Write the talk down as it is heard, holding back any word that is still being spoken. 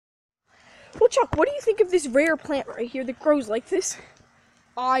Well, Chuck, what do you think of this rare plant right here that grows like this?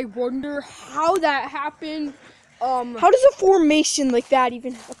 I wonder how that happened. How does a formation like that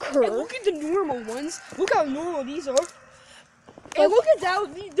even occur? And look at the normal ones. Look how normal these are. And look at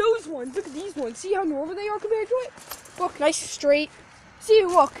those ones. Look at these ones. See how normal they are compared to it? Look, nice straight. See,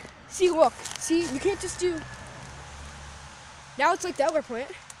 look. See, look. See, you can't just do... Now it's like the other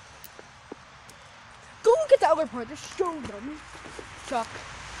plant. Go look at the other plant. Just show them. Chuck.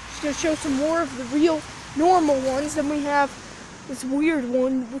 Just gonna show some more of the real normal ones. Then we have this weird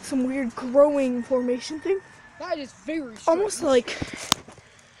one with some weird growing formation thing. That is very strange. Almost like...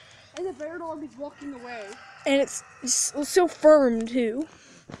 And the bear dog is walking away. And it's so firm, too.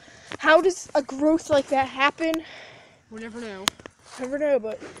 How does a growth like that happen? We'll never know. Never know,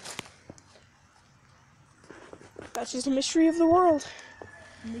 but... that's just a mystery of the world.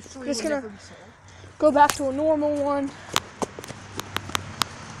 Mystery Just will gonna never be solved. go back to a normal one.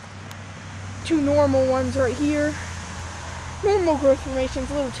 2 normal ones right here. Normal growth formation's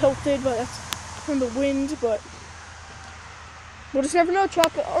a little tilted, but that's from the wind, but we'll just never know.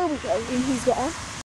 Chuck, or we go, and he's gone.